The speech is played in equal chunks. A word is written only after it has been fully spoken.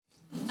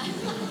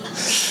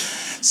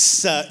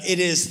So it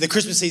is, the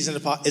Christmas season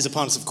is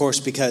upon us, of course,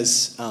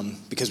 because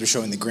we're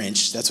showing the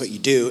Grinch. That's what you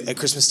do at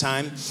Christmas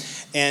time.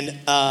 And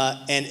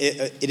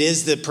it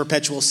is the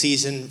perpetual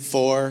season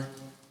for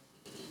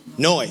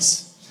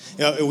noise.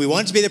 You know, we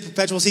want it to be the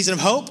perpetual season of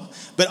hope,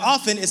 but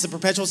often it's the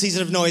perpetual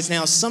season of noise.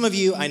 Now, some of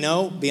you, I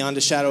know, beyond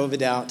a shadow of a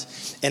doubt,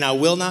 and I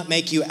will not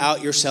make you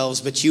out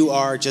yourselves, but you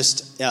are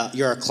just,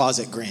 you're a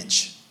closet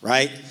Grinch,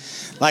 right?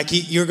 Like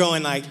you're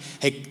going like,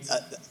 hey,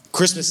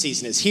 Christmas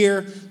season is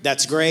here.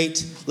 That's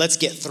great. Let's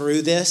get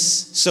through this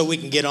so we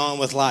can get on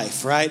with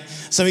life, right?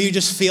 Some of you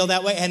just feel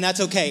that way, and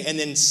that's okay. And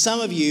then some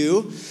of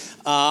you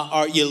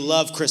you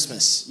love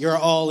Christmas. You're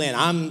all in.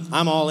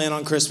 I'm all in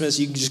on Christmas.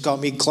 You can just call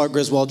me Clark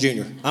Griswold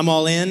Jr. I'm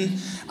all in.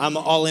 I'm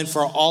all in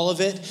for all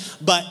of it.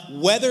 But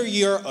whether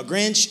you're a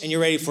Grinch and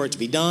you're ready for it to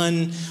be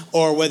done,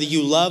 or whether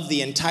you love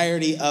the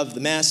entirety of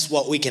the mess,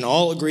 what we can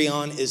all agree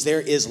on is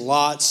there is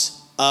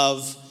lots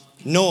of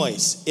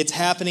noise. It's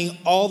happening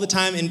all the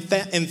time. In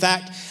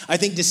fact, I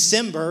think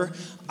December,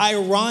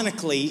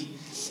 ironically,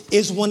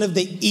 is one of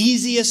the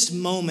easiest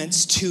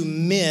moments to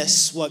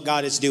miss what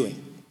God is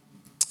doing.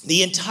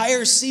 The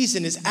entire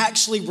season is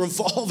actually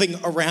revolving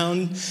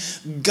around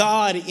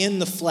God in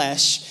the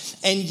flesh,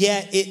 and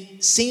yet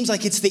it seems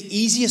like it's the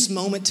easiest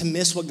moment to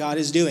miss what God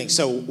is doing.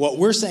 So what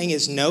we're saying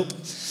is, nope,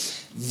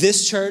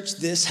 this church,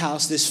 this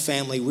house, this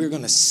family, we're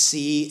going to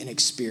see and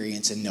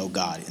experience and know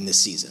God in this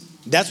season.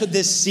 That's what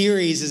this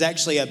series is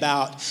actually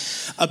about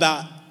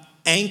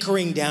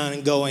anchoring down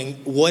and going,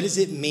 what does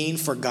it mean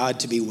for God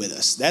to be with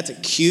us? That's a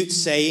cute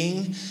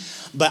saying,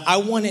 but I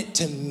want it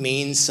to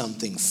mean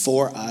something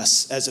for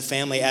us as a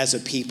family, as a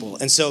people.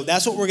 And so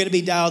that's what we're going to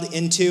be dialed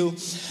into.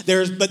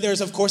 There's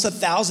of course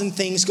 1,000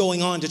 things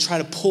going on to try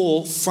to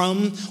pull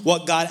from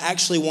what God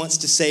actually wants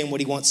to say and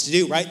what he wants to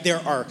do, right?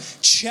 There are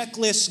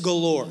checklists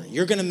galore.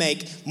 You're going to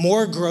make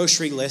more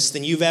grocery lists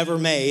than you've ever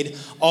made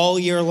all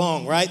year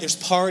long, right? There's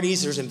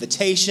parties, there's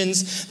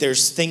invitations,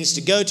 there's things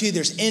to go to,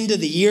 there's end of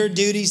the year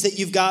duties that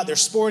you've got, there's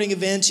sporting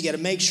events. You got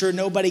to make sure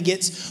nobody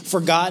gets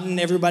forgotten,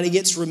 everybody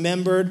gets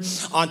remembered.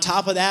 On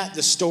top of that,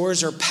 the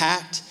stores are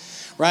packed,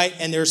 right?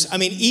 And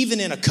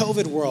even in a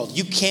COVID world,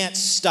 you can't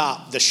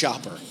stop the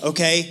shopper,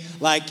 okay?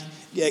 Like,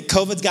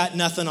 COVID's got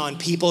nothing on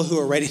people who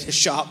are ready to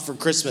shop for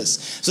Christmas.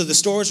 So the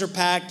stores are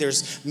packed.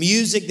 There's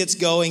music that's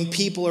going.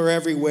 People are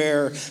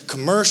everywhere.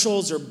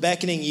 Commercials are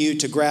beckoning you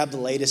to grab the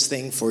latest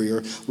thing for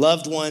your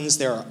loved ones.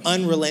 There are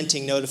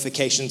unrelenting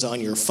notifications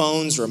on your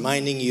phones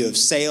reminding you of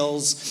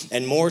sales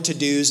and more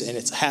to-dos, and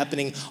it's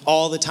happening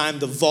all the time.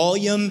 The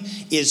volume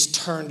is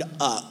turned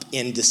up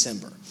in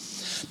December.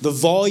 The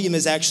volume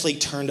is actually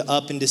turned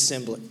up in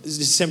December,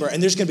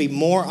 and there's going to be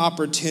more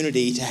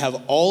opportunity to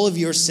have all of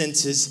your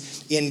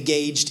senses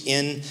engaged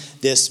in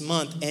this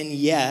month. And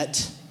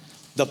yet,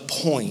 the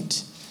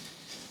point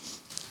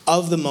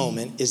of the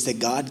moment is that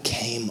God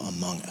came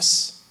among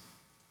us,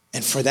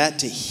 and for that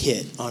to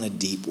hit on a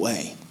deep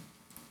way.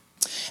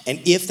 And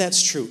if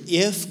that's true,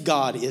 if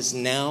God is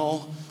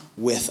now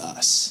with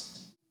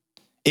us,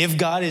 if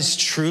God is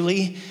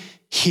truly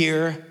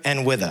here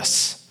and with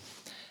us,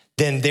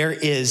 then there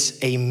is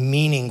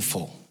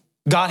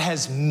God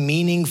has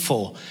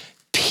meaningful,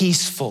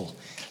 peaceful,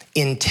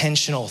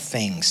 intentional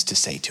things to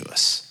say to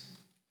us.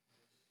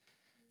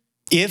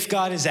 If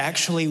God is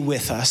actually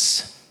with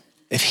us,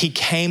 if he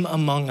came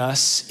among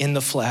us in the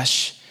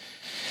flesh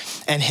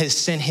and has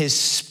sent his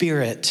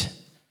Spirit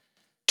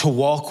to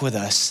walk with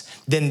us,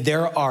 then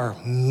there are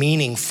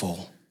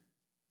meaningful,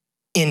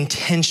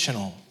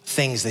 intentional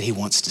things that he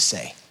wants to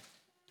say.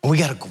 And we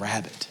got to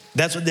grab it.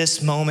 That's what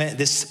this moment,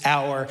 this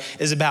hour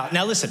is about.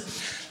 Now listen,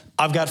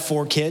 I've got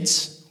 4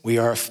 kids.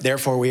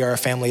 Therefore we are a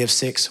family of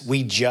 6.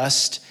 We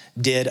just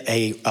did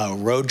a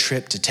road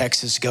trip to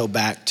Texas, go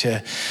back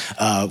to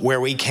where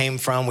we came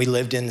from. We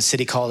lived in a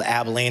city called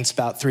Abilene. It's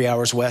about 3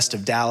 hours west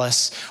of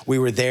Dallas. We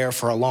were there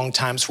for a long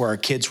time. It's where our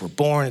kids were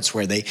born. It's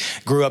where they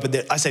grew up.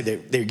 I say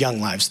they're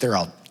young lives.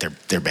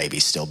 They're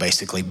babies still,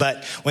 basically.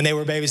 But when they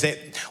were babies,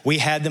 we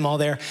had them all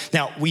there.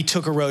 Now, we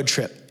took a road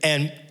trip,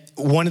 and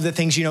one of the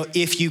things,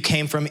 if you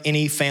came from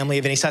any family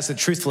of any size, so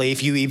truthfully,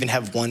 if you even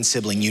have one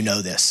sibling, you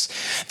know this.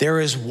 There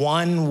is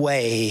one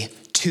way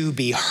to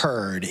be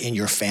heard in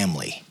your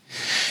family.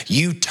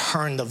 You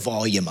turn the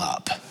volume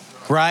up,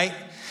 right?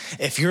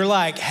 If you're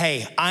like,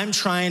 hey, I'm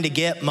trying to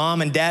get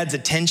mom and dad's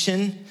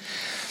attention,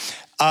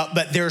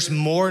 but there's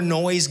more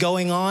noise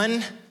going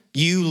on,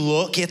 you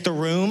look at the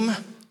room,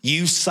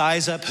 you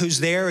size up who's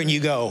there, and you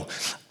go,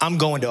 I'm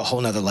going to a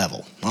whole nother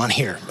level on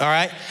here, all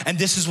right? And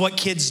this is what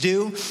kids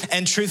do,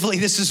 and truthfully,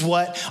 this is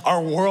what our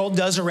world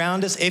does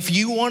around us. If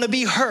you want to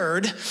be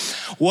heard,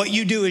 what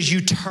you do is you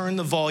turn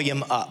the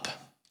volume up.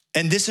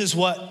 And this is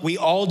what we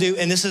all do,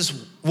 and this is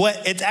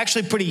what, it's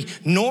actually pretty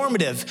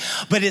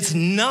normative, but it's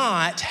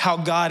not how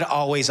God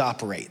always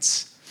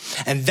operates.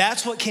 And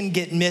that's what can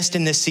get missed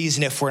in this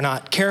season if we're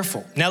not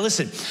careful. Now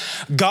listen,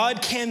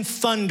 God can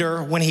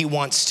thunder when he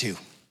wants to.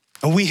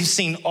 And we have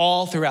seen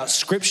all throughout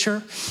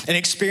Scripture and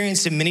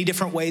experienced in many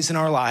different ways in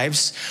our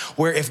lives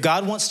where if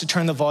God wants to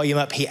turn the volume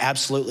up, he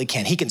absolutely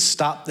can. He can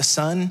stop the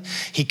sun.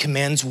 He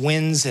commands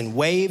winds and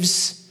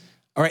waves.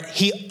 All right,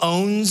 he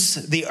owns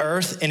the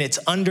earth and it's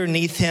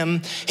underneath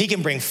him. He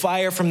can bring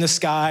fire from the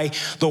sky.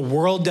 The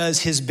world does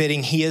his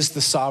bidding. He is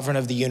the sovereign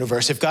of the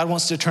universe. If God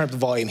wants to turn up the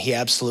volume, he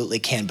absolutely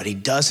can, but he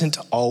doesn't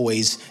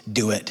always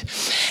do it.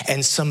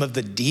 And some of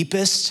the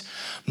deepest,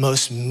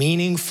 most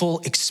meaningful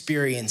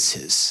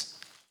experiences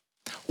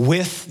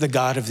with the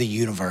God of the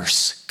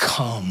universe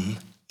come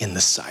in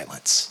the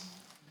silence.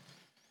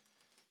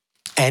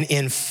 And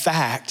in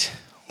fact,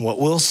 what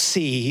we'll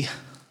see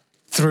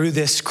through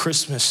this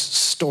Christmas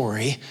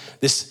story,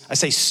 this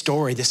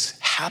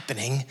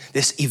happening,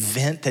 this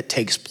event that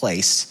takes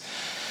place,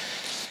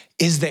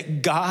 is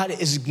that God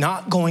is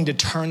not going to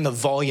turn the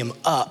volume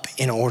up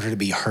in order to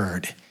be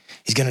heard.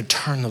 He's going to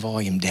turn the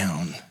volume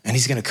down, and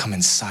he's going to come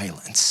in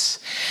silence,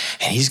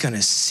 and he's going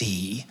to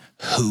see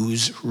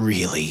who's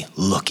really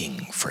looking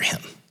for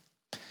him.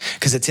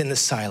 Because it's in the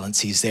silence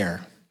he's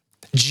there.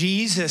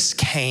 Jesus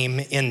came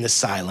in the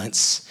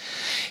silence.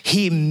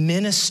 He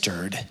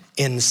ministered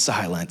in the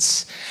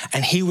silence,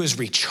 and he was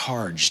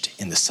recharged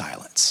in the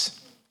silence.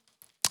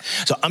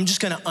 So I'm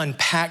just going to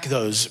unpack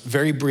those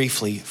very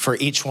briefly for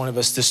each one of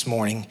us this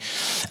morning,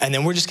 and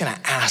then we're just going to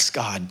ask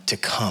God to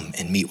come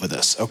and meet with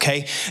us,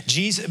 okay?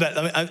 But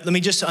let me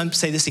just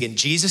say this again.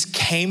 Jesus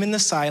came in the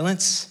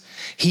silence.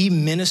 He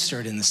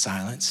ministered in the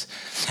silence,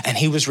 and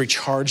he was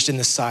recharged in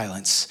the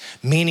silence,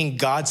 meaning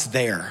God's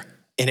there.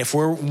 And if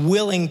we're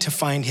willing to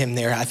find him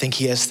there, I think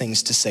he has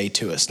things to say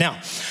to us. Now,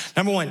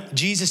 number one,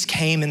 Jesus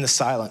came in the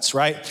silence,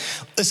 right?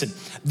 Listen,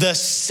 the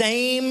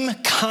same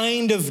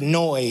kind of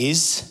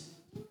noise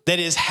that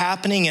is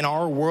happening in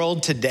our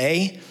world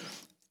today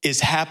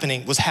was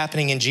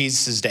happening in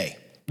Jesus' day.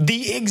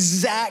 The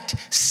exact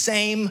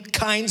same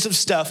kinds of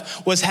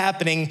stuff was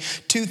happening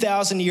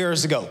 2,000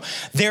 years ago.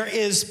 There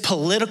is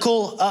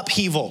political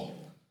upheaval.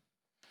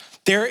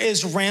 There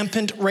is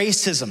rampant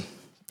racism.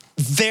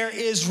 There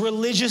is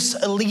religious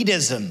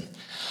elitism.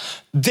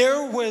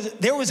 There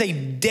was a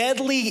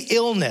deadly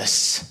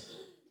illness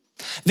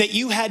that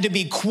you had to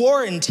be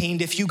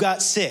quarantined if you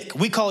got sick.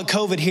 We call it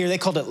COVID here. They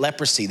called it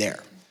leprosy there.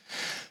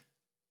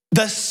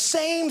 The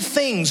same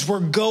things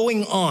were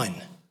going on.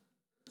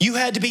 You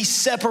had to be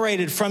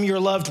separated from your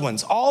loved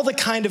ones. All the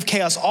kind of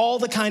chaos, all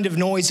the kind of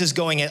noise is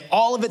going in,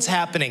 all of it's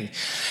happening.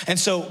 And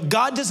so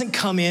God doesn't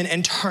come in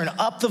and turn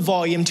up the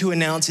volume to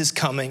announce his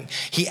coming.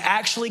 He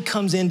actually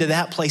comes into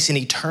that place and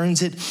he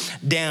turns it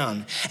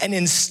down. And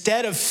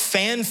instead of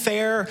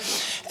fanfare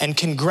and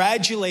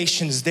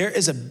congratulations, there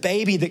is a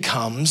baby that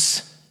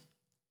comes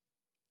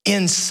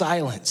in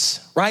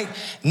silence, right?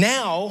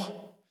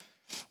 Now,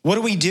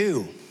 what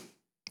do?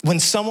 When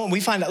we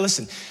find out,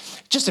 listen,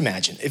 just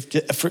imagine,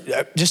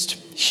 just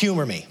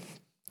humor me.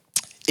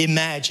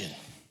 Imagine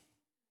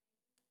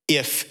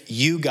if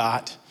you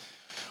got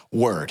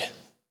word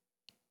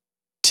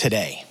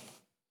today,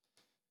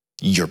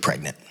 you're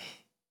pregnant.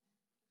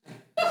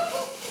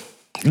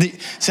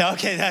 So,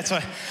 okay, that's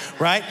what,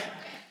 right?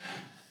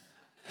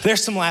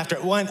 There's some laughter.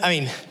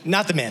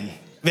 Not the men,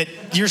 but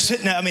you're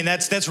sitting,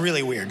 that's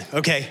really weird,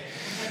 okay?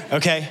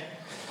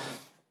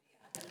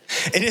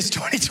 It is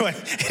 2020.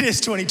 It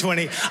is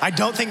 2020. I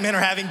don't think men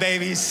are having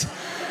babies,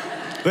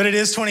 but it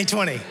is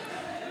 2020.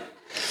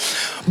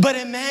 But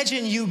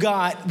imagine you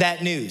got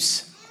that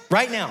news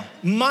right now.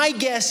 My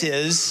guess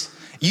is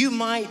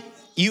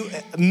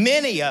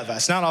many of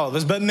us, not all of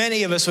us, but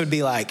many of us would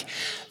be like,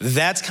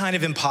 that's kind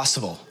of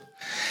impossible.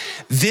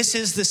 This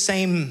is the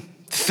same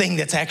thing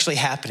that's actually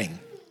happening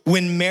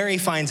when Mary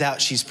finds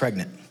out she's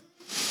pregnant.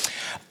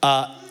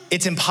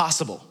 It's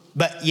impossible.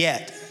 But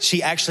yet,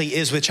 she actually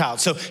is with child.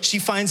 So she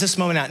finds this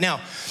moment out.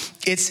 Now,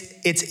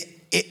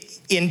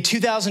 in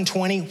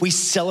 2020, we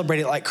celebrate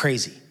it like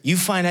crazy. You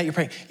find out you're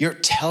pregnant. You're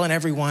telling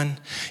everyone.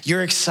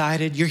 You're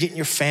excited. You're getting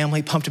your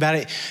family pumped about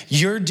it.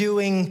 You're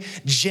doing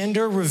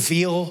gender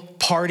reveal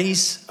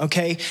parties,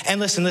 okay? And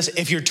listen,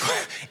 if your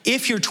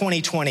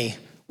 2020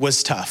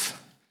 was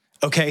tough,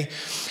 okay,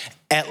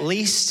 at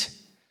least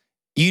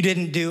you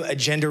didn't do a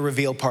gender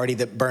reveal party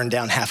that burned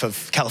down half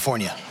of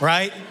California,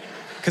 right?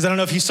 Because I don't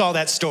know if you saw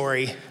that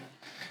story.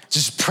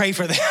 Just pray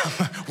for them.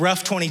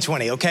 Rough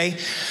 2020, okay?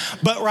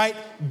 But right,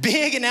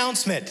 big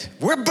announcement.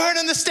 We're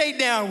burning the state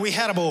down. We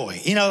had a boy.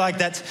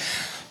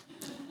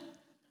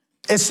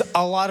 It's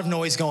a lot of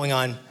noise going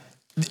on.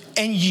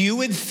 And you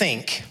would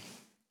think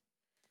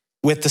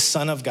with the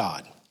Son of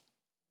God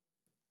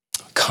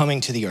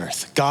coming to the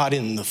earth, God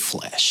in the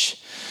flesh,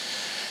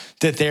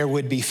 that there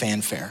would be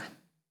fanfare.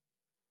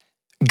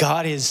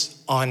 God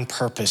is on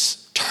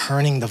purpose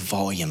turning the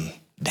volume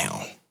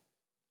down.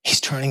 He's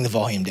turning the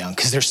volume down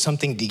because there's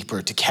something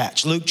deeper to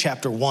catch. Luke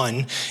chapter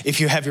 1, if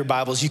you have your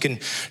Bibles, you can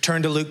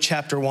turn to Luke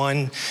chapter 1.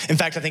 In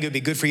fact, I think it would be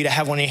good for you to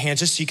have one in your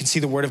hands just so you can see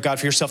the word of God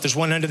for yourself. There's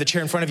one under the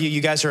chair in front of you.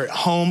 You guys are at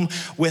home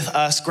with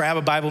us. Grab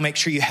a Bible, make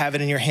sure you have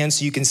it in your hands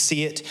so you can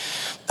see it.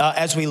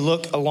 As we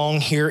look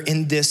along here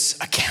in this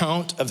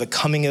account of the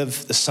coming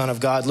of the Son of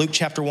God. Luke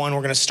chapter 1,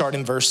 we're going to start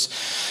in verse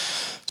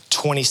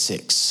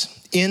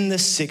 26. In the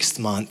 6th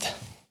month,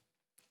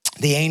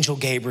 the angel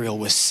Gabriel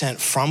was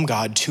sent from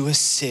God to a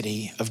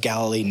city of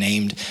Galilee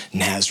named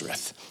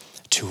Nazareth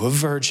to a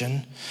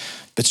virgin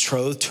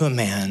betrothed to a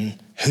man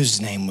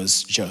whose name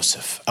was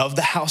Joseph, of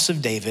the house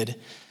of David,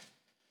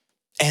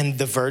 and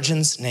the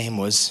virgin's name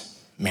was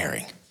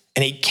Mary.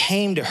 And he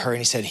came to her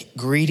and he said,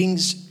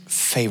 "Greetings,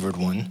 favored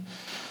one,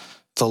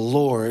 the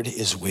Lord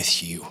is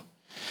with you."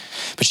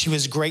 But she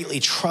was greatly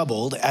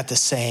troubled at the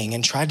saying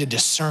and tried to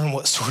discern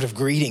what sort of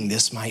greeting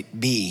this might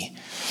be.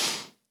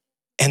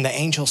 And the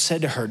angel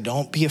said to her,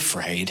 "Don't be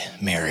afraid,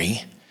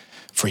 Mary,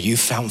 for you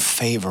found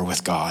favor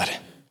with God.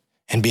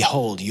 And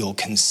behold, you'll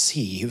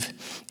conceive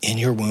in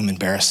your womb and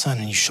bear a son,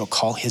 and you shall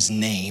call his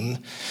name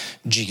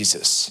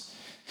Jesus.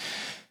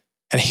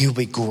 And he will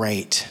be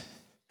great,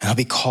 and he'll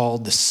be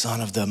called the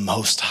Son of the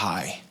Most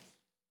High.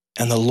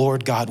 And the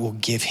Lord God will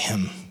give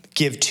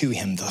to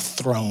him the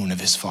throne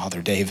of his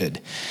father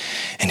David,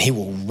 and he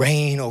will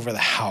reign over the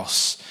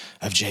house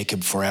of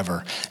Jacob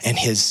forever, and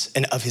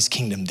of his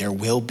kingdom there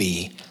will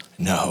be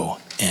no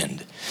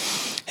end."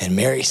 And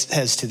Mary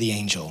says to the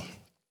angel,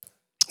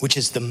 which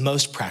is the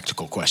most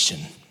practical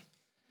question,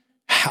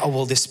 "How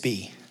will this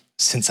be,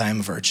 since I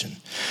am a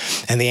virgin?"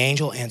 And the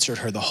angel answered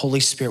her, "The Holy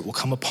Spirit will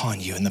come upon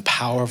you, and the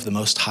power of the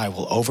Most High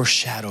will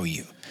overshadow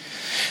you.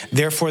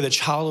 Therefore, the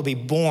child will be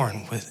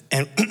born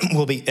and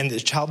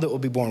the child that will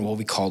be born will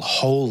be called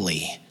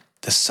Holy,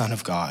 the Son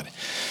of God.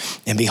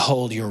 And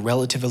behold, your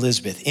relative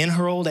Elizabeth, in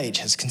her old age,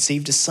 has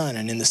conceived a son,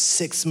 and in the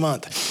 6th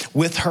month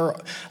with her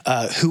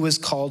who was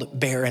called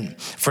barren.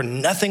 For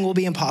nothing will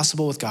be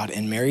impossible with God."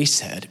 And Mary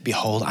said,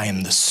 "Behold, I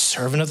am the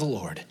servant of the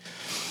Lord.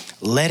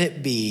 Let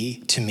it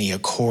be to me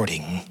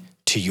according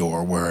to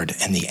your word."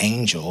 And the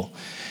angel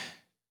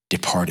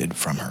departed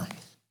from her.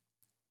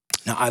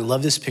 Now, I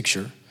love this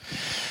picture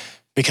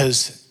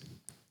because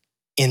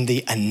in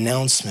the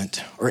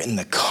announcement or in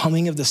the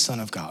coming of the Son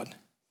of God,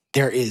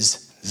 there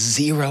is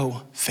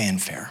zero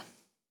fanfare.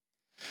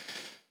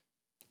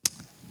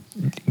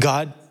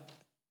 God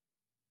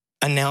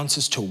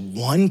announces to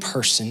one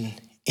person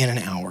in an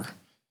hour,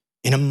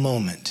 in a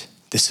moment,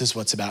 this is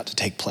what's about to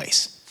take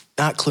place,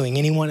 not cluing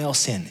anyone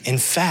else in. In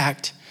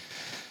fact,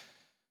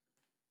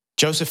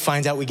 Joseph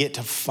finds out, we get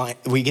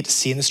to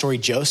see in the story,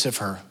 Joseph,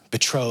 her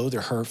betrothed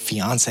or her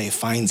fiance,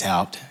 finds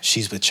out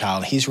she's with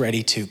child. He's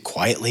ready to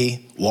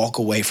quietly walk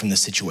away from the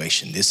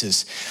situation. This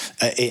is,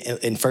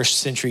 in first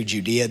century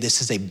Judea,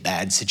 this is a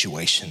bad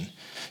situation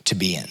to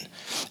be in.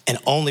 And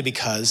only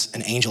because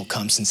an angel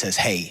comes and says,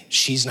 "Hey,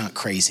 she's not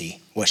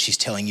crazy. What she's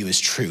telling you is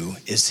true,"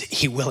 is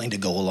he willing to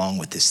go along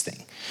with this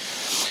thing.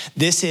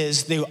 This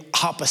is the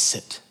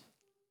opposite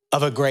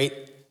of a great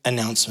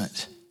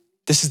announcement.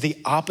 This is the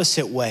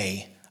opposite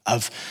way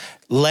of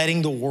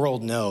letting the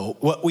world know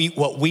what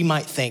we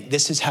might think.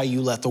 This is how you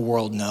let the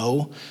world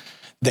know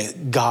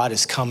that God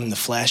has come in the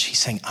flesh. He's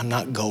saying, "I'm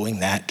not going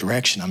that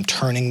direction. I'm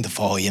turning the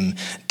volume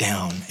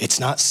down." It's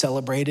not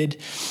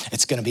celebrated.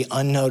 It's going to be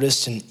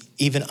unnoticed and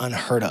even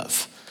unheard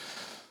of.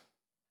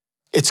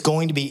 It's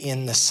going to be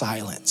in the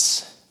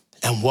silence.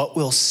 And what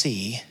we'll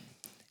see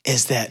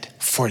is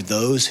that for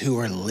those who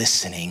are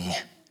listening,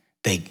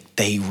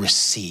 they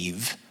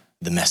receive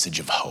the message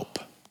of hope.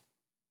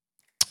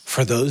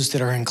 For those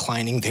that are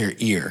inclining their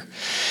ear.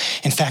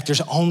 In fact,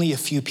 there's only a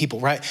few people,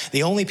 right?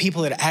 The only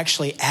people that are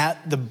actually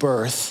at the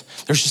birth,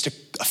 there's just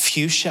a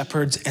few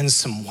shepherds and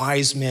some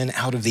wise men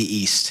out of the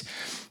east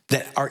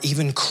that are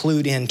even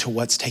clued into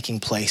what's taking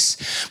place.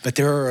 But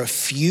there are a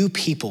few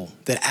people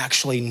that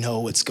actually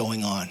know what's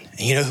going on. And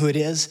you know who it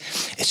is?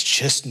 It's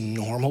just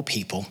normal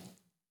people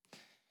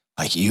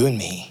like you and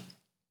me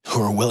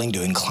who are willing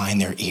to incline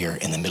their ear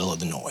in the middle of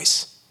the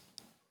noise.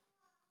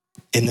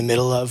 In the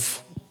middle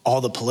of all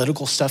the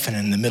political stuff and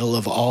in the middle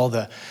of all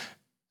the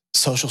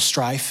social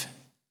strife,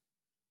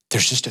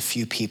 there's just a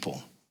few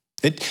people.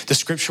 The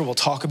scripture will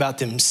talk about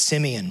them.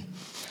 Simeon.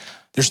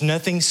 There's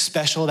nothing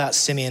special about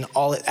Simeon.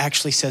 All it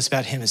actually says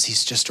about him is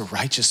he's just a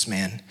righteous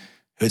man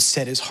who had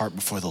set his heart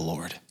before the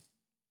Lord.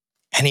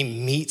 And he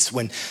meets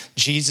when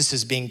Jesus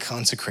is being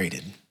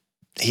consecrated.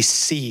 He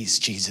sees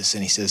Jesus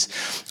and he says,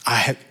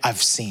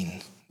 I've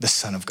seen the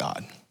Son of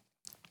God.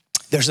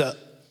 There's a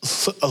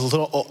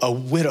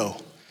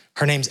widow.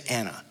 Her name's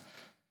Anna.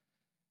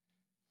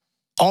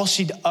 All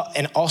she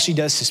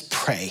does is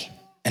pray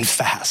and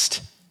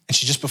fast. And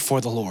she's just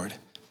before the Lord.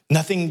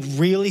 Nothing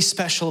really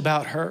special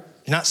about her.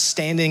 Not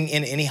standing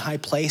in any high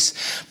place,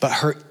 but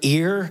her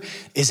ear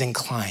is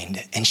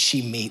inclined and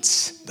she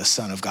meets the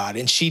Son of God.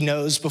 And she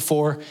knows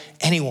before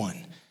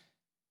anyone.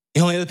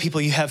 The only other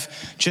people, you have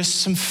just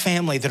some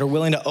family that are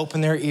willing to open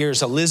their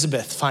ears.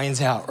 Elizabeth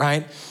finds out,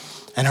 right?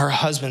 And her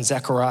husband,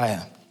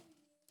 Zechariah.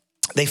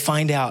 They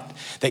find out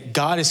that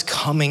God is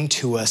coming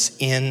to us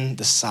in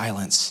the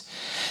silence.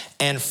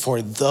 And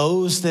for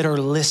those that are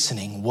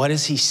listening, what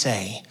does he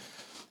say?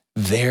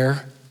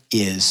 There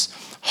is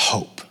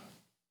hope.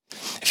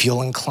 If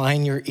you'll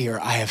incline your ear,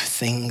 I have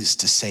things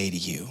to say to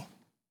you.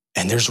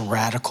 And there's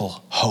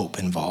radical hope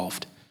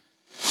involved.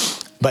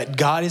 But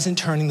God isn't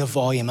turning the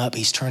volume up.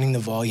 He's turning the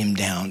volume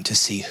down to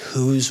see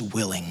who's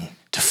willing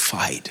to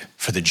fight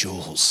for the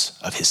jewels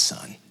of his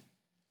Son.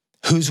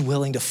 Who's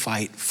willing to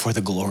fight for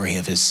the glory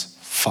of his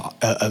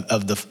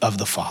of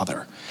the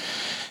Father.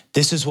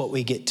 This is what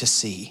we get to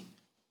see.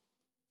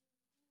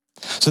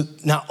 So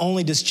not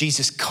only does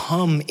Jesus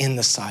come in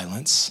the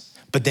silence,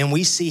 but then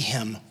we see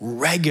him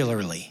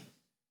regularly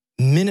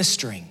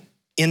ministering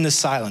in the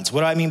silence.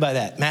 What do I mean by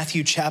that?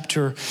 Matthew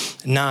chapter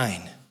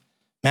 9,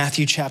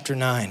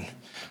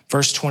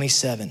 verse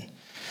 27.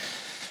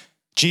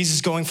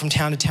 Jesus going from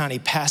town to town, he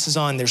passes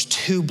on. There's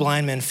 2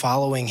 blind men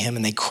following him,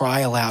 and they cry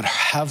aloud,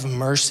 "Have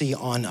mercy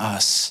on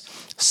us,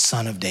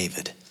 Son of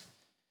David."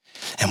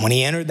 And when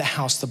he entered the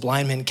house, the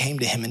blind men came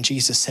to him, and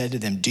Jesus said to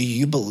them, "Do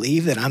you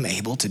believe that I'm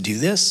able to do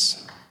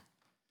this?"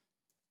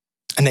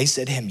 And they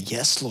said to him,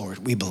 "Yes,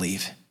 Lord, we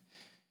believe."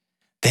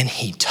 Then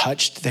he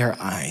touched their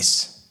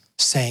eyes,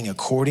 saying,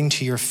 "According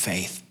to your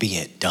faith, be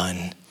it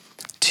done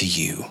to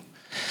you."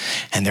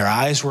 And their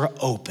eyes were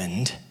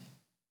opened.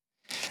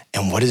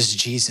 And what does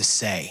Jesus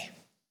say?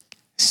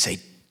 Say,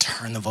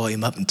 turn the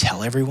volume up and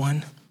tell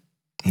everyone?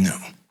 No.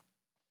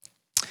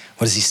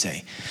 What does he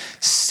say?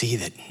 See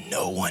that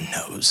no one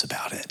knows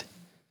about it.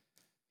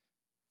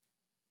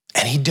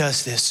 And he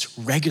does this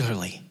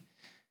regularly.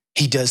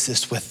 He does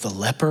this with the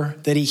leper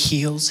that he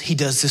heals. He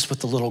does this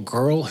with the little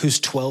girl who's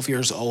 12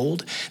 years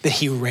old that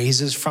he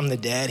raises from the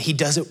dead. He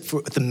does it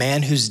with the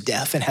man who's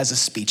deaf and has a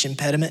speech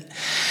impediment.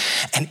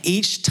 And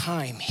each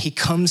time he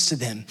comes to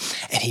them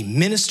and he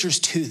ministers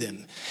to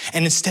them.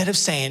 And instead of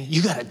saying,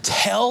 you got to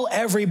tell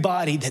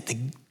everybody that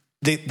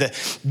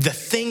the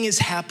thing is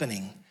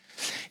happening,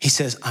 he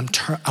says,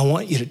 I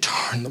want you to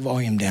turn the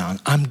volume down.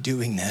 I'm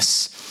doing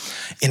this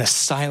in a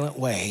silent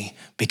way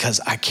because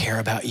I care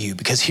about you.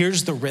 Because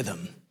here's the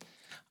rhythm.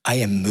 I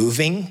am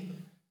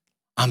moving.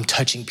 I'm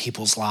touching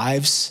people's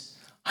lives.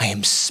 I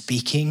am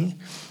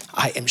speaking.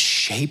 I am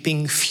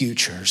shaping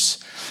futures.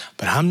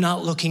 But I'm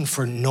not looking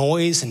for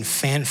noise and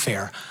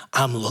fanfare.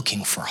 I'm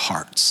looking for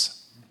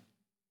hearts.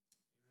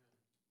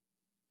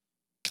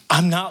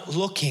 I'm not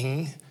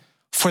looking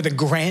for the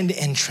grand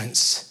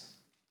entrance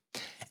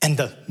and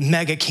the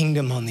mega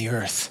kingdom on the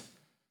earth.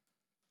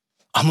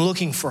 I'm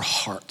looking for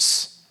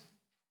hearts.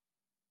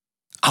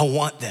 I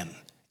want them.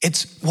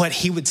 It's what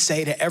he would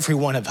say to every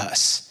one of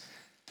us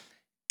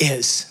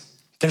is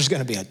there's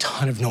going to be a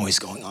ton of noise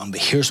going on, but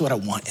here's what I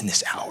want in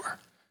this hour.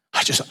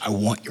 I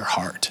want your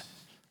heart.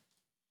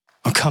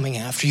 I'm coming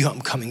after you.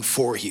 I'm coming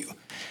for you.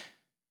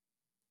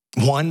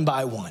 One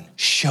by one,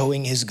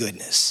 showing his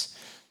goodness.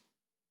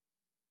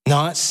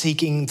 Not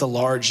seeking the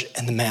large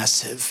and the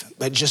massive,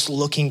 but just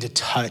looking to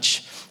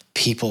touch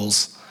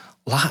people's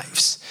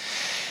lives.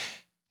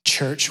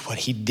 Church, what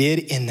he did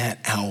in that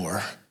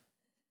hour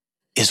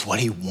is what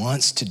he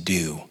wants to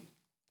do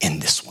in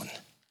this one,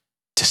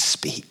 to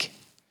speak,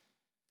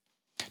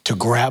 to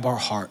grab our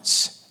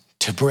hearts,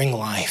 to bring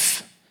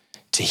life,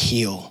 to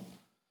heal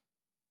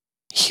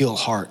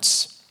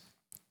hearts.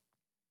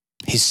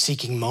 He's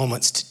seeking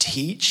moments to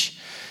teach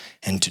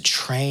and to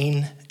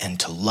train and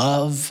to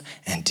love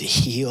and to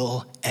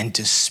heal and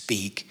to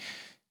speak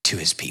to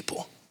his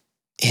people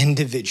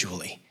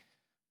individually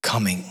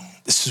coming.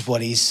 This is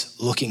what he's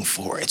looking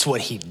for. It's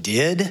what he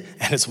did,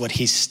 and it's what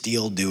he's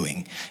still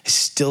doing. He's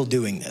still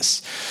doing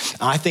this.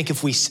 I think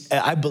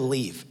I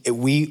believe if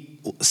we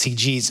see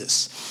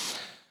Jesus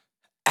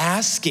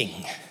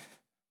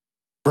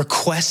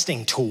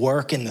requesting to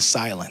work in the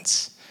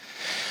silence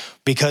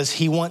because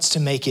he wants to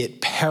make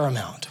it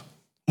paramount.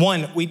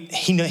 One,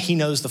 he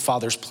knows the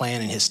Father's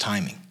plan and his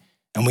timing,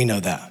 and we know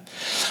that.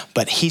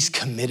 But he's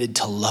committed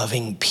to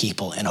loving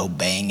people and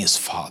obeying his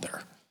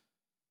Father.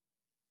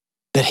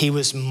 That he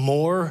was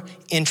more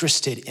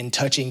interested in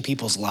touching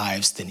people's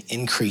lives than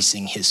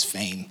increasing his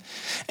fame.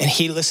 And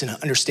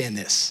understand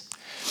this.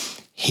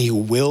 He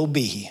will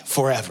be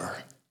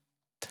forever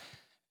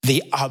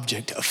the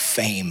object of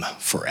fame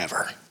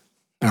forever.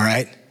 All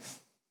right?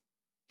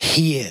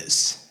 He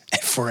is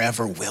and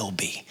forever will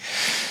be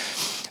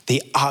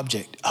the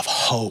object of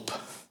hope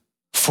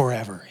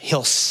forever.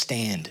 He'll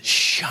stand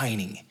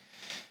shining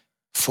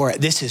for it.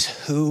 This is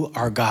who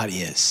our God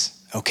is,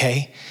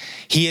 okay?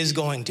 He is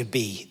going to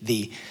be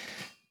the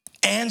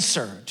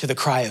answer to the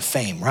cry of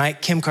fame,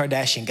 right? Kim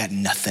Kardashian got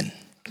nothing,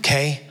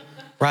 okay?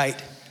 Right?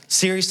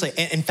 Seriously.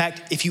 In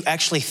fact, if you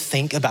actually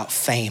think about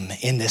fame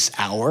in this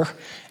hour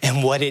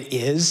and what it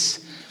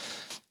is,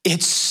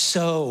 it's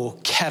so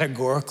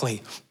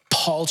categorically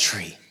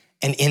paltry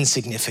and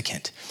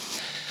insignificant.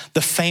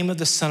 The fame of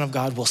the Son of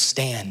God will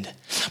stand,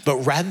 but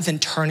rather than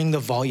turning the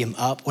volume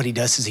up, what he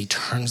does is he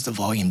turns the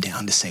volume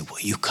down to say, will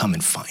you come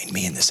and find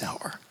me in this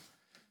hour?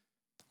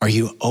 Are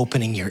you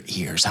opening your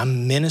ears?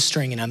 I'm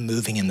ministering and I'm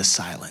moving in the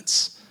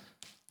silence.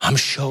 I'm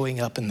showing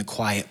up in the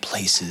quiet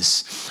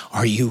places.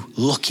 Are you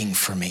looking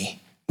for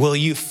me? Will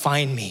you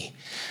find me?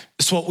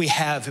 It's what we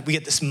have. We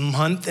get this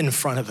month in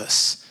front of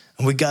us,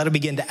 and we got to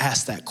begin to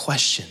ask that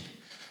question.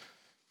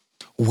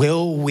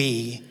 Will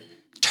we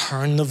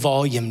turn the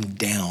volume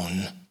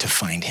down to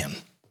find him?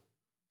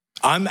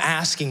 I'm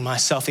asking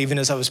myself, even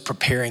as I was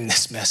preparing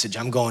this message,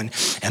 I'm going,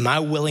 am I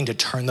willing to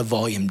turn the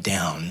volume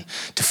down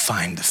to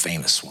find the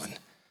famous one?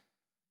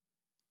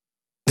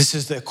 This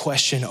is the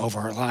question over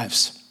our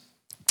lives.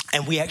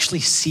 And we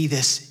actually see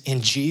this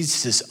in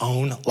Jesus'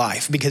 own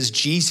life because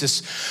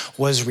Jesus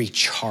was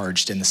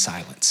recharged in the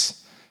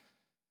silence.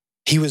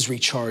 He was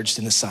recharged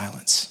in the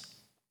silence.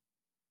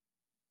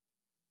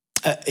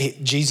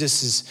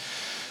 Jesus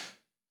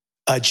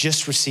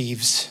just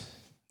receives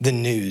the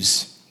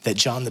news that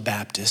John the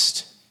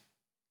Baptist,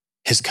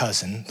 his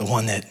cousin, the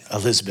one that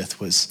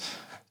Elizabeth was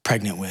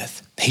pregnant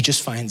with, he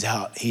just finds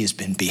out he has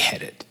been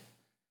beheaded.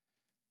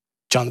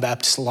 John the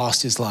Baptist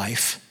lost his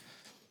life,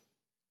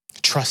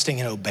 trusting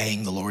and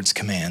obeying the Lord's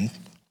command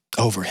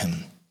over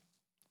him.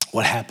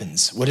 What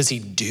happens? What does he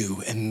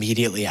do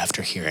immediately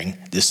after hearing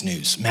this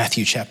news?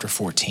 Matthew chapter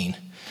 14.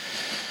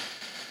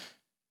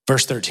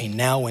 Verse 13,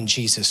 now when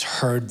Jesus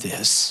heard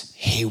this,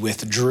 he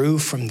withdrew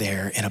from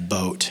there in a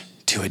boat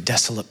to a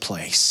desolate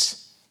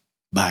place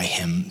by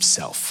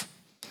himself.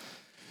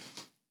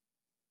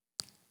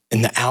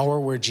 In the hour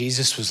where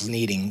Jesus was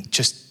needing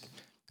just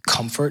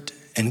comfort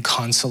and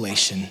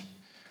consolation,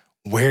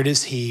 where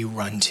does he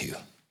run to?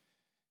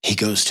 He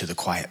goes to the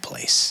quiet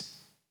place.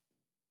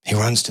 He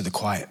runs to the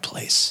quiet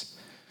place.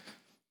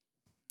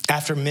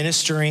 After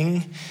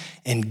ministering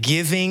and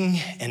giving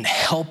and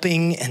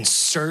helping and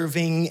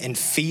serving and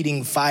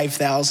feeding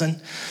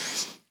 5,000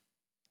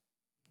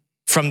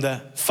 from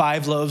the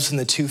 5 loaves and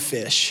the 2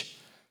 fish,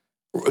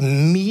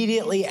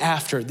 immediately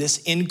after this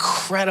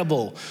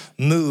incredible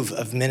move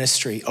of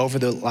ministry over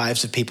the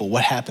lives of people,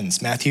 what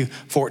happens? Matthew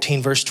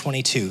 14, verse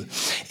 22.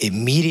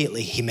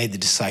 Immediately he made the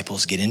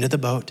disciples get into the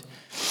boat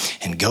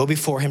and go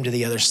before him to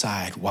the other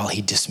side while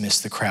he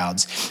dismissed the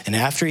crowds. And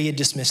after he had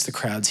dismissed the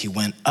crowds, he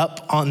went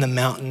up on the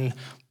mountain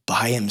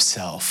by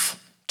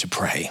himself to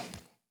pray.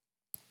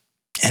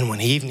 And when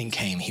evening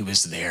came, he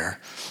was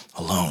there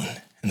alone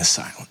in the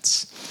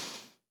silence,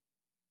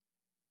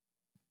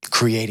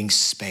 creating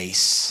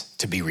space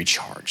to be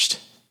recharged,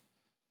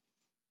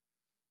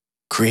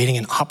 creating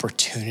an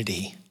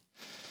opportunity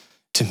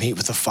to meet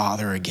with the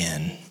Father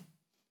again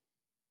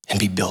and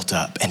be built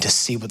up and to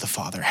see what the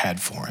Father had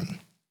for him.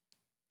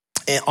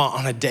 And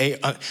on a day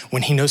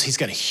when he knows he's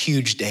got a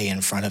huge day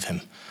in front of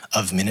him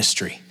of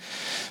ministry.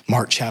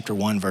 Mark chapter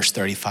 1, verse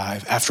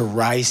 35, after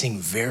rising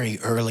very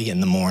early in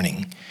the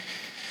morning,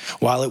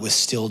 while it was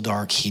still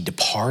dark, he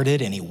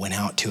departed and he went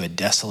out to a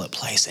desolate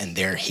place and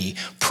there he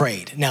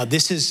prayed. Now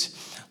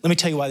let me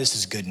tell you why this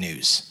is good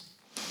news.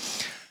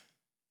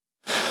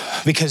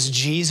 Because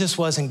Jesus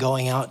wasn't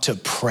going out to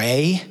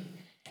pray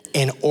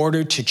in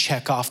order to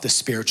check off the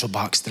spiritual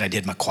box that I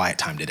did my quiet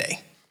time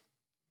today.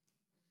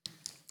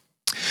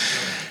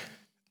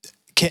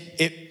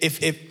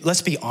 If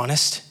let's be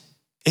honest,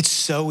 it's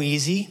so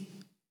easy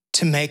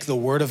to make the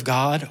word of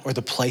God or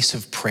the place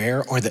of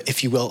prayer or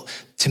if you will,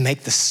 to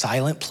make the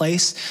silent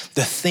place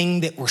the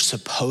thing that we're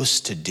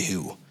supposed to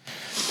do.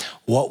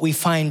 What we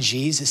find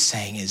Jesus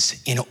saying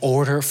is in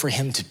order for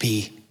him to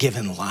be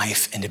given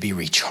life and to be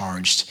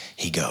recharged,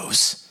 he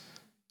goes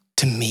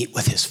to meet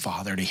with his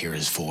Father, to hear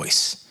his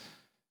voice,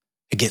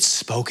 to get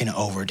spoken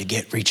over, to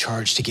get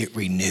recharged, to get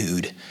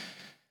renewed,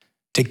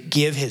 to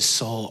give his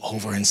soul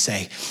over and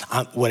say,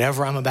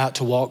 whatever I'm about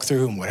to walk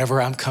through and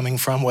whatever I'm coming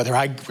from, whether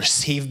I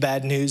receive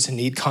bad news and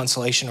need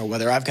consolation or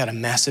whether I've got a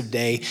massive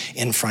day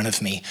in front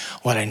of me,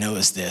 what I know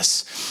is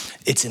this: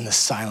 it's in the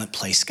silent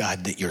place,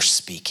 God, that you're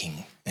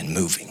speaking and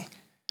moving.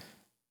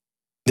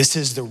 This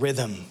is the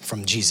rhythm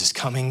from Jesus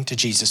coming to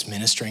Jesus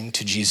ministering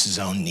to Jesus'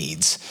 own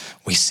needs.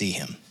 We see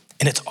him.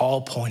 And it's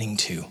all pointing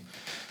to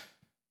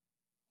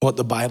what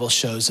the Bible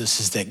shows us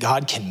is that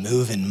God can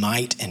move in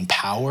might and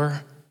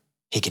power.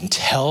 He can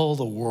tell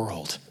the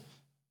world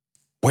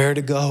where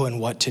to go and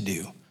what to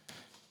do.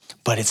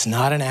 But it's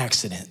not an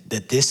accident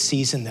that this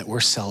season that we're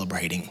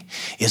celebrating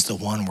is the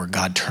one where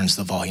God turns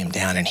the volume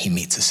down and he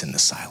meets us in the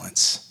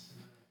silence.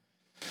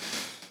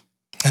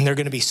 And there are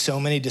going to be so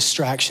many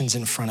distractions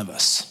in front of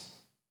us.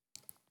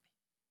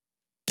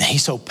 And he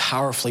so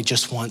powerfully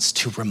just wants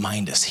to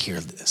remind us, hear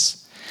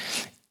this.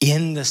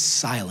 In the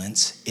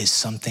silence is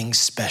something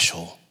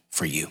special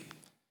for you.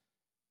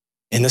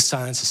 In the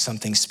silence is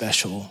something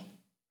special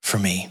for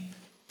me,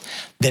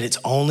 that it's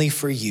only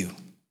for you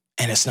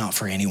and it's not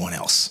for anyone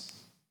else.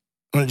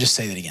 I'm going to just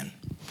say that again.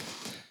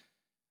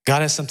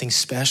 God has something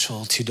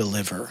special to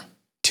deliver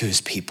to his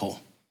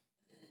people.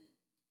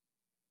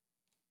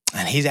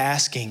 And he's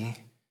asking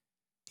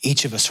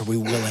each of us, are we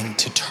willing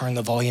to turn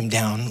the volume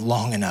down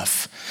long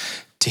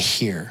enough to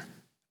hear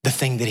the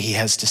thing that he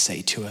has to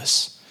say to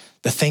us?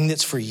 The thing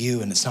that's for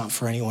you and it's not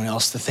for anyone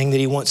else. The thing that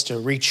he wants to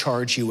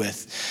recharge you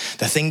with.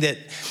 The thing that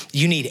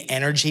you need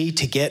energy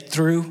to get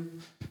through.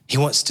 He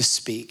wants to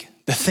speak.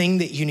 The thing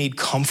that you need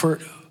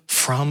comfort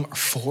from or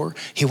for,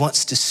 he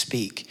wants to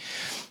speak.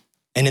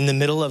 And in the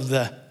middle of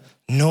the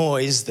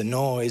noise, as the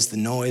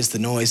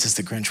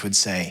Grinch would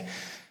say,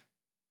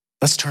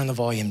 let's turn the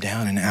volume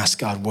down and ask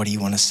God, what do you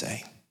want to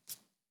say?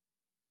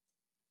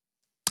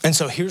 And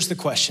so here's the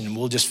question, and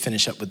we'll just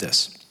finish up with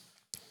this.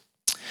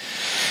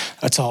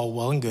 That's all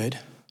well and good,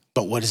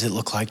 but what does it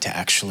look like to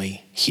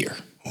actually hear?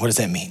 What does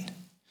that mean?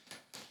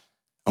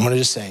 I'm going to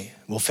just say,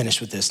 we'll finish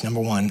with this.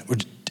 Number one,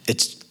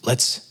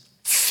 let's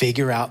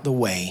figure out the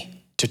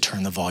way to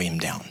turn the volume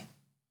down.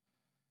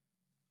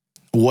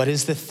 What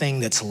is the thing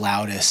that's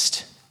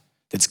loudest,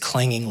 that's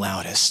clanging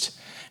loudest?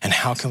 And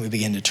how can we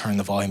begin to turn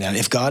the volume down?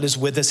 If God is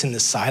with us in the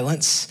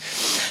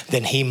silence,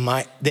 then he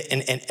might,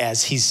 and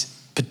as he's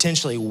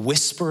potentially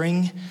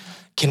whispering,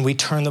 can we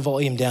turn the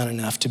volume down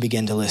enough to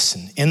begin to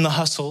listen? In the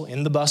hustle,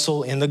 in the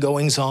bustle, in the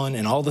goings on,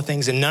 and all the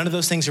things, and none of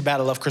those things are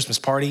bad. I love Christmas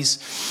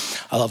parties.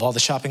 I love all the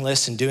shopping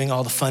lists and doing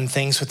all the fun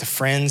things with the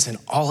friends and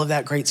all of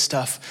that great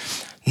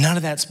stuff. None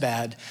of that's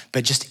bad,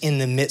 but just in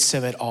the midst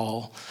of it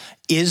all,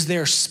 is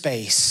there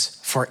space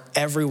for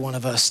every one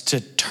of us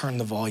to turn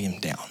the volume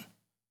down?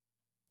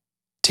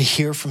 To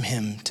hear from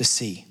him, to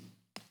see.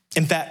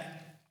 In fact,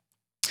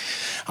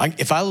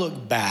 if I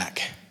look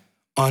back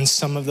on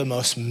some of the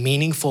most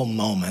meaningful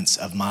moments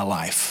of my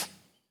life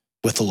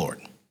with the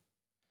Lord.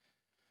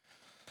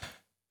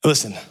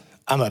 Listen,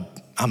 I'm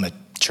a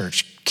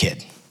church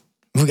kid.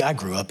 I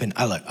grew up in,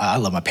 I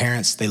love my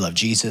parents. They love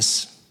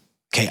Jesus.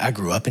 Okay, I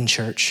grew up in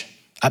church.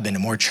 I've been to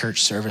more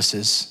church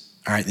services,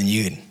 all right, than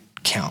you can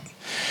count.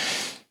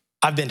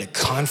 I've been to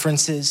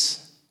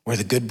conferences where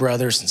the good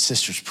brothers and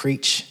sisters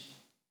preach.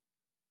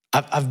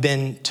 I've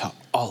been to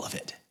all of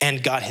it.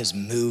 And God has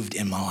moved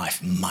in my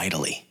life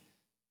mightily,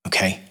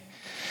 okay?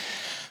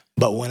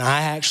 But when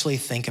I actually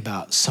think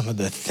about some of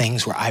the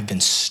things where I've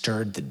been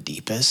stirred the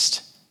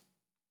deepest,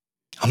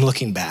 I'm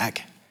looking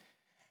back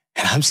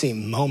and I'm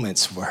seeing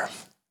moments where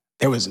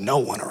there was no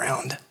one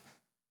around.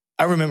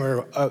 I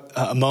remember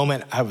a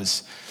moment I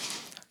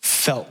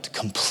felt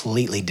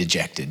completely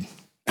dejected.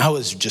 I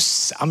was just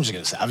sad.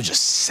 I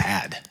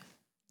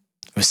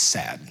was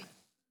sad.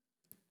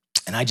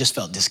 And I just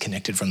felt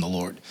disconnected from the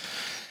Lord.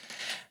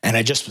 And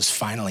I just was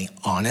finally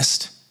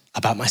honest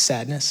about my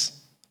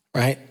sadness,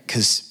 right?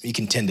 Because you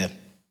can tend to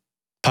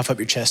puff up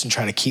your chest and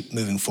try to keep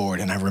moving forward.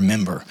 And I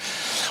remember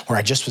where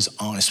I just was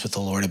honest with the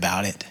Lord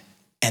about it.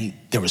 And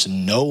there was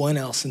no one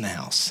else in the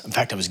house. In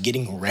fact, I was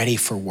getting ready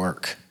for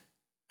work.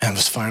 And I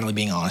was finally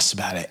being honest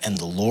about it. And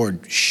the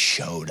Lord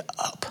showed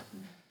up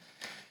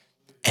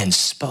and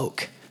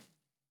spoke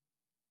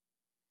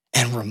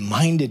and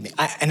reminded me.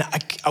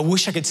 I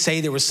wish I could say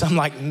there was some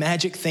like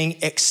magic thing,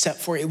 except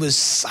for it was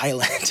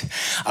silent.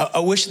 I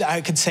wish that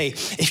I could say,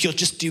 if you'll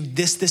just do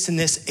this, this, and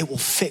this, it will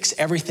fix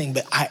everything.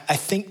 But I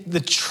think the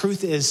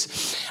truth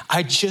is,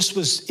 I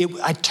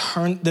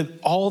turned,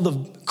 all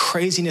the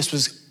craziness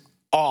was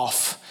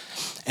off.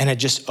 And I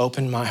just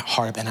opened my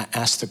heart up and I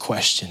asked the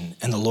question,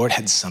 and the Lord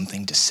had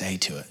something to say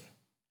to it.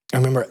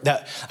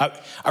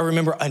 I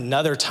remember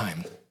another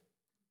time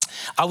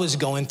I was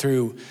going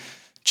through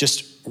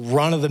just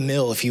run of the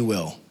mill, if you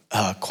will,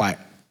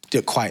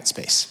 quiet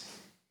space.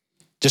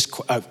 Just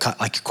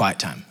like your quiet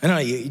time. I know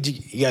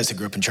you guys that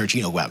grew up in church,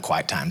 you know about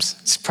quiet times.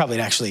 It's probably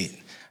actually,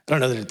 I don't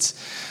know that it's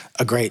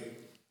a great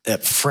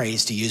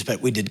phrase to use,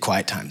 but we did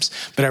quiet times.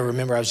 But I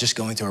remember I was just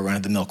going through a run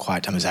of the mill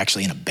quiet time. I was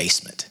actually in a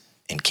basement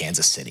in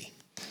Kansas City.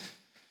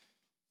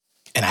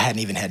 And I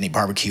hadn't even had any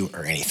barbecue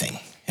or anything.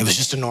 It was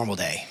just a normal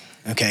day,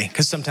 okay?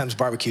 Because sometimes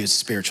barbecue is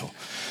spiritual.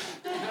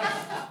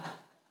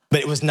 But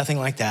it was nothing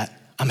like that.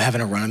 I'm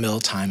having a run-of-the-mill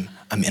time.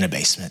 I'm in a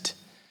basement.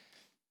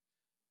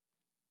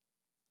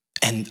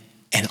 And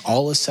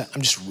all of a sudden,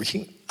 I'm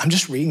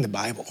just reading the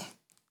Bible.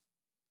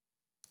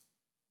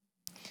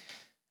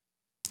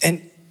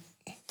 And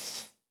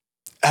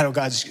out of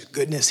God's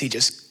goodness, he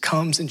just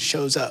comes and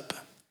shows up.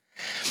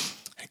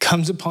 It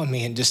comes upon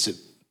me in just a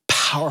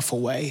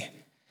powerful way.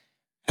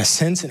 I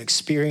sense and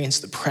experience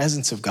the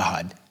presence of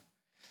God.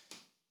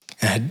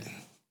 And I'd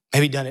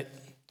maybe done it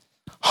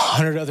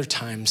 100 other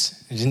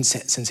times. I didn't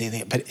sense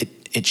anything, but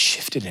it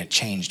shifted and it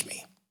changed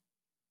me.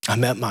 I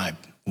met my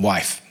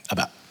wife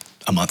about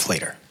a month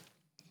later.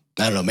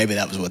 I don't know, maybe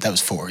that was what that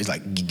was for. He's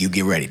like, you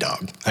get ready,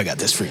 dog. I got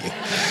this for you.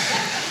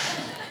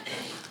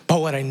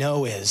 But what I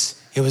know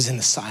is it was in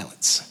the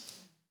silence.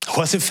 It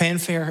wasn't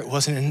fanfare. It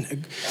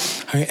wasn't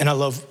and I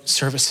love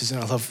services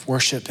and I love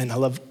worship and I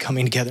love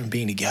coming together and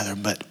being together.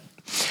 But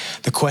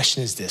the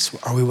question is this: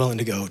 are we willing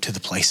to go to the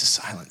place of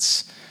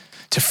silence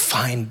to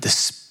find the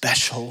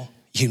special,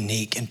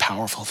 unique, and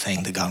powerful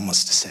thing that God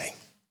wants to say?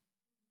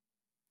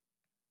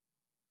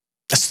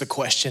 That's the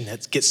question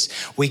that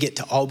we get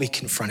to all be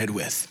confronted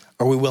with.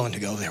 Are we willing to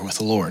go there with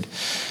the Lord?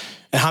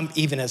 And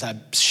even as I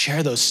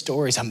share those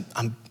stories,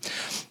 I'm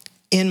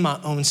in my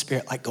own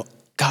spirit, like,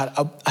 God,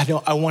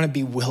 I want to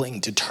be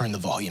willing to turn the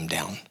volume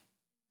down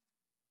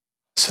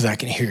so that I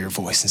can hear your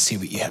voice and see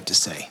what you have to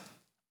say.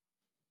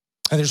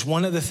 And there's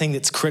one other thing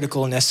that's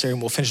critical and necessary,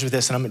 and we'll finish with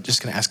this, and I'm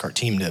just going to ask our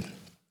team to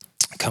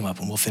come up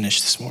and we'll finish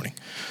this morning.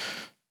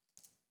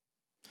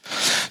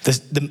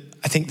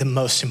 I think the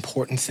most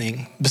important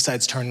thing,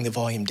 besides turning the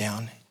volume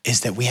down,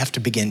 is that we have to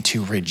begin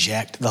to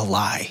reject the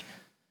lie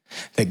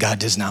that God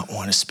does not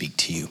want to speak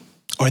to you,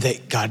 or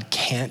that God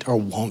can't or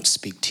won't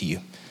speak to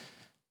you.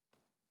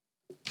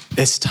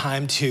 It's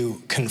time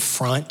to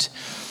confront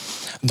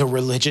the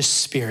religious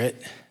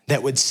spirit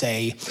that would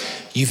say,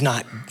 you've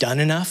not done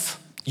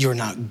enough, you're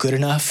not good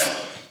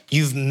enough,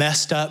 you've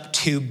messed up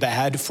too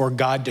bad for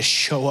God to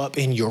show up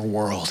in your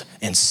world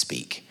and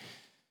speak.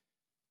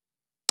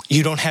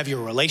 You don't have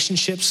your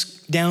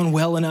relationships down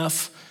well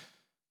enough.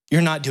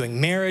 you're not doing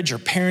marriage or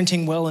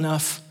parenting well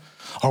enough,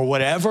 or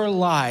whatever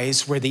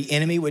lies where the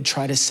enemy would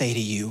try to say to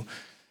you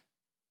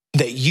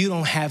that you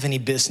don't have any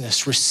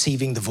business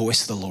receiving the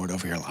voice of the Lord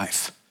over your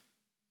life.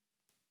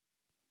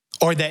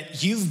 Or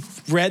that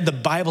you've read the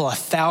Bible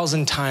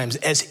 1,000 times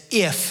as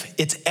if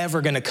it's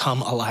ever gonna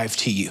come alive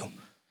to you.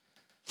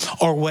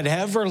 Or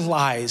whatever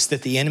lies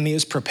that the enemy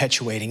is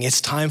perpetuating,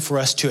 it's time for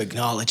us to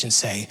acknowledge and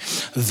say,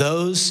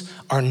 those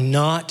are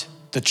not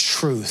the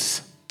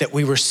truth that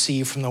we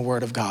receive from the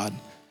Word of God.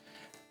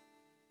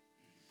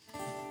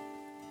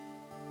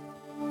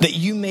 That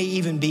you may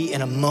even be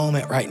in a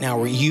moment right now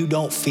where you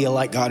don't feel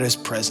like God is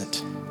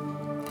present,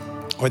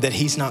 or that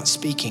He's not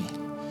speaking,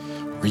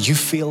 or you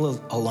feel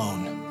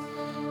alone.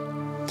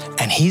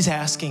 And He's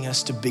asking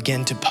us to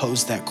begin to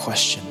pose that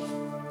question.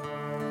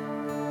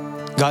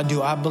 God,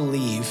 do I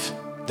believe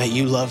that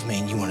you love me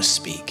and you want to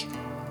speak,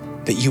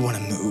 that you want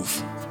to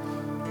move,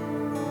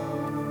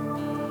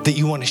 that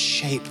you want to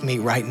shape me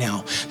right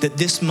now, that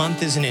this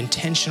month is an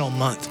intentional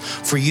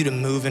month for you to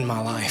move in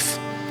my life,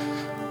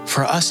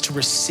 for us to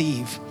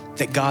receive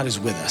that God is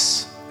with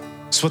us.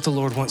 It's what the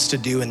Lord wants to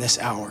do in this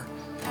hour.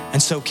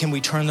 And so can we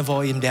turn the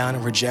volume down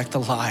and reject the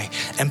lie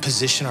and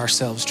position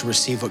ourselves to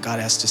receive what God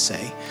has to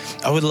say?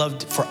 I would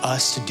love for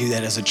us to do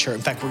that as a church.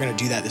 In fact, we're going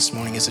to do that this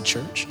morning as a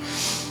church.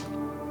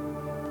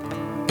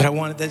 But I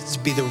want that to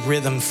be the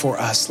rhythm for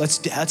us.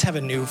 Let's have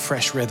a new,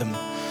 fresh rhythm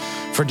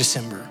for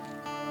December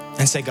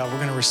and say, God, we're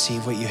going to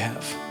receive what you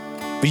have.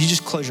 Will you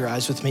just close your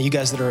eyes with me? You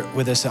guys that are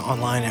with us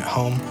online at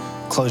home,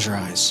 close your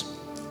eyes.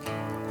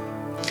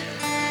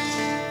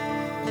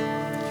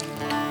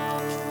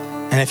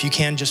 And if you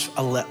can, just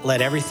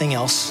let everything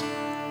else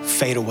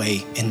fade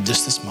away in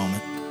just this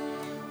moment.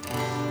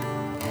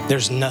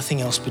 There's nothing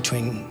else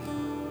between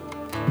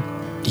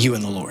you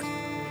and the Lord.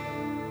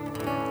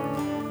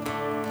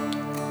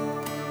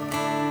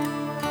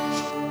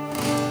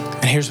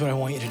 And here's what I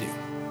want you to do.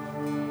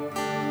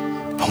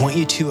 I want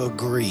you to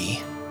agree.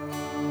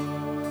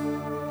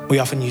 We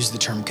often use the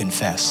term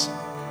confess.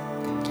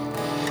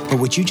 But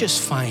would you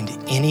just find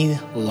any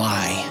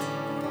lie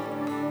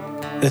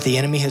that the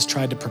enemy has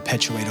tried to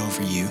perpetuate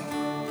over you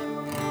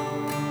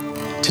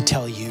to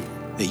tell you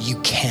that you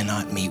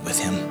cannot meet with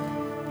him,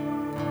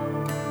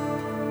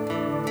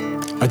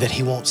 or that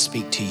he won't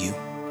speak to you,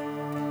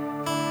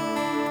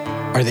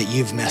 or that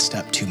you've messed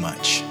up too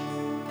much?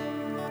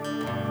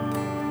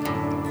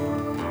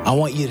 I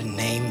want you to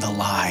name the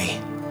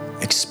lie,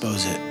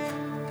 expose it,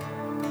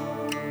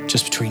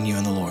 just between you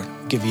and the Lord.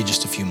 I'll give you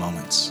just a few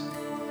moments.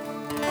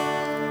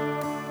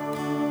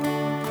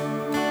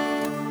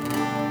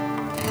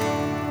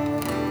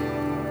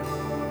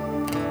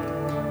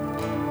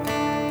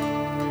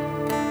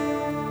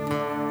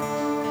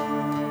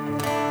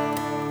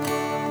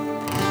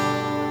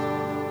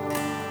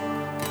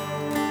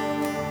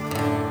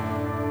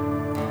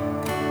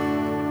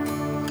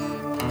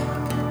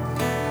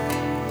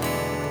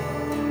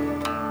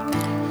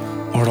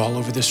 Lord, all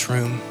over this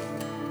room,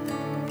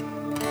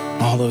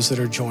 all those that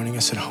are joining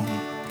us at home,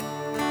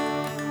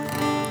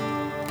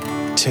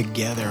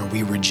 together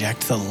we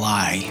reject the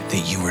lie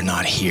that you are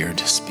not here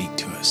to speak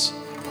to us.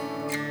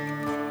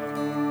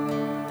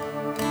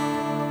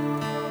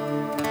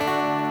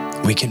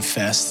 We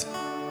confess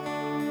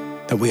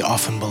that we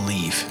often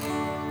believe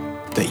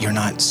that you're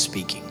not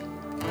speaking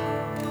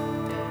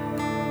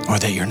or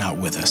that you're not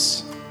with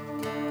us.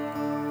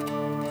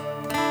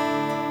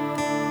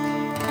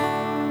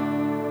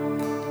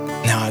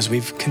 Now, as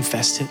we've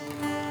confessed it,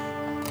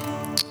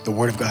 the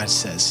Word of God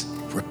says,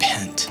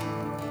 repent.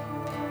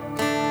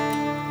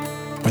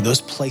 Where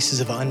those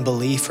places of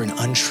unbelief or an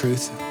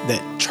untruth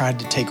that tried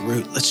to take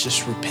root, let's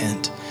just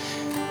repent.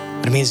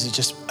 But it means it's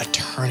just a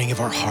turning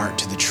of our heart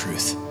to the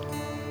truth.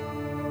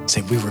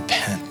 Say, we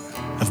repent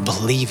of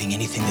believing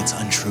anything that's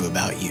untrue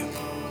about you.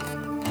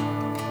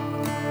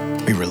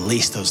 We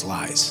release those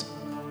lies.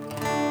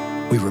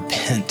 We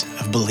repent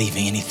of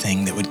believing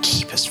anything that would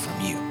keep us from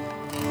you.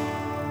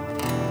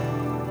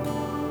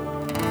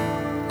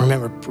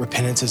 Remember,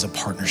 repentance is a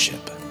partnership.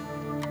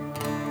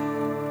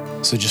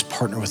 So just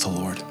partner with the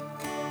Lord.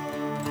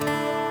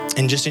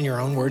 And just in your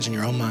own words, in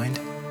your own mind,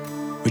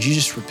 would you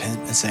just repent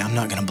and say, I'm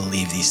not going to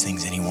believe these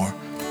things anymore.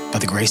 By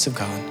the grace of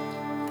God,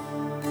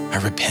 I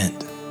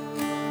repent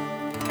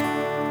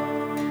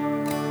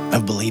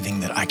of believing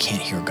that I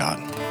can't hear God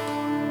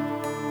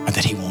or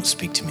that he won't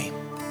speak to me.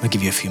 I'll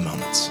give you a few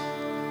moments.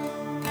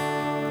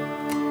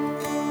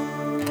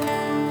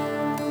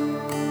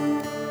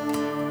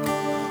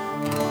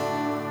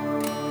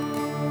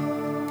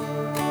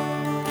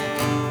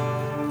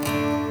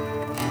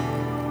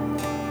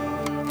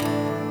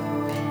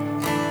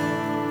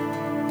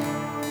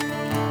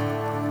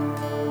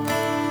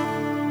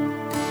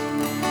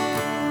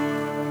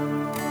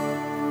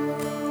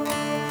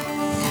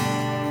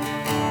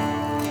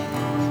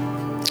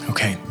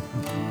 Okay.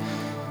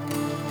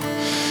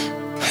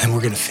 And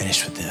we're going to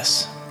finish with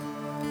this.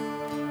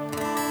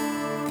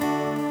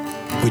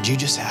 Would you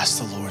just ask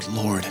the Lord,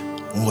 Lord,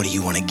 what do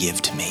you want to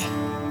give to me?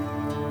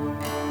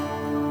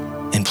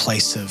 In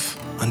place of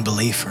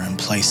unbelief or in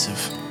place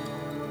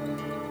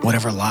of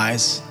whatever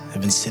lies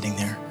have been sitting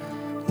there,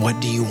 what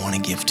do you want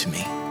to give to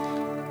me?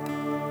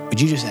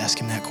 Would you just ask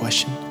him that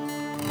question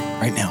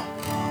right now?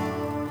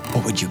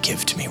 What would you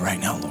give to me right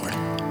now, Lord?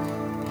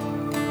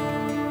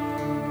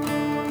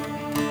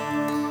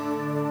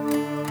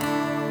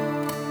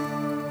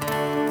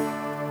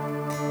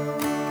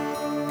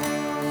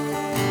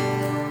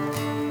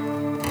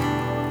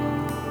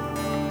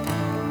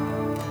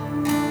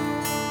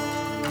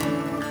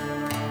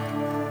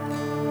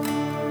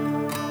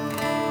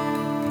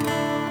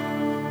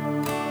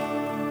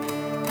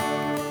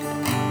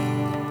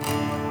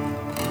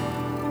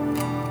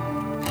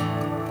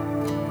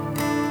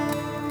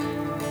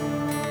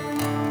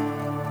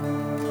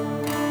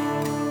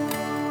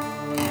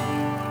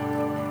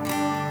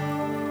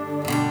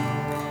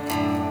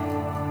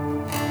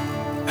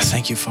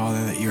 Thank you,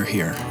 Father, that you're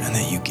here and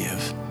that you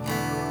give.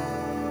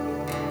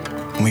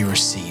 And we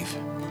receive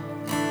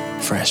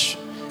fresh.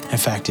 In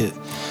fact,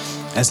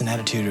 as an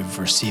attitude of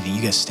receiving,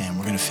 you guys stand.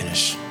 We're going to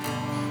finish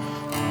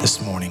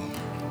this morning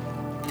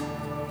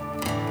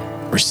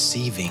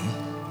receiving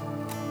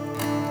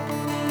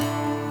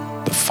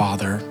the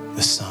Father,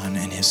 the Son,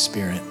 and his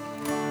Spirit,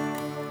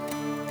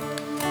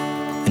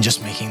 and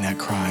just making that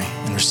cry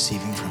and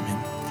receiving from him.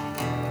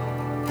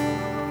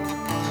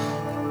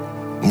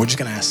 And we're just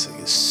going to ask,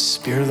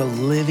 Spirit of the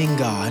living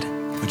God,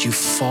 would you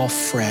fall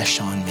fresh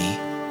on me,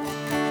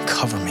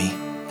 cover me,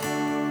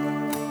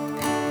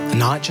 and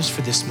not just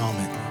for this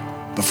moment,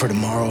 but for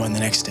tomorrow and the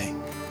next day.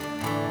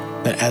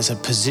 That as a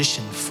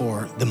position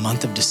for the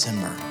month of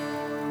December,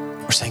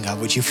 we're saying, God,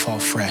 would you fall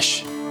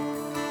fresh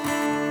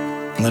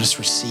and let us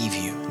receive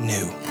you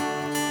new.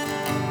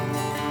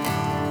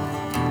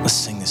 Let's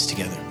sing this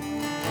together.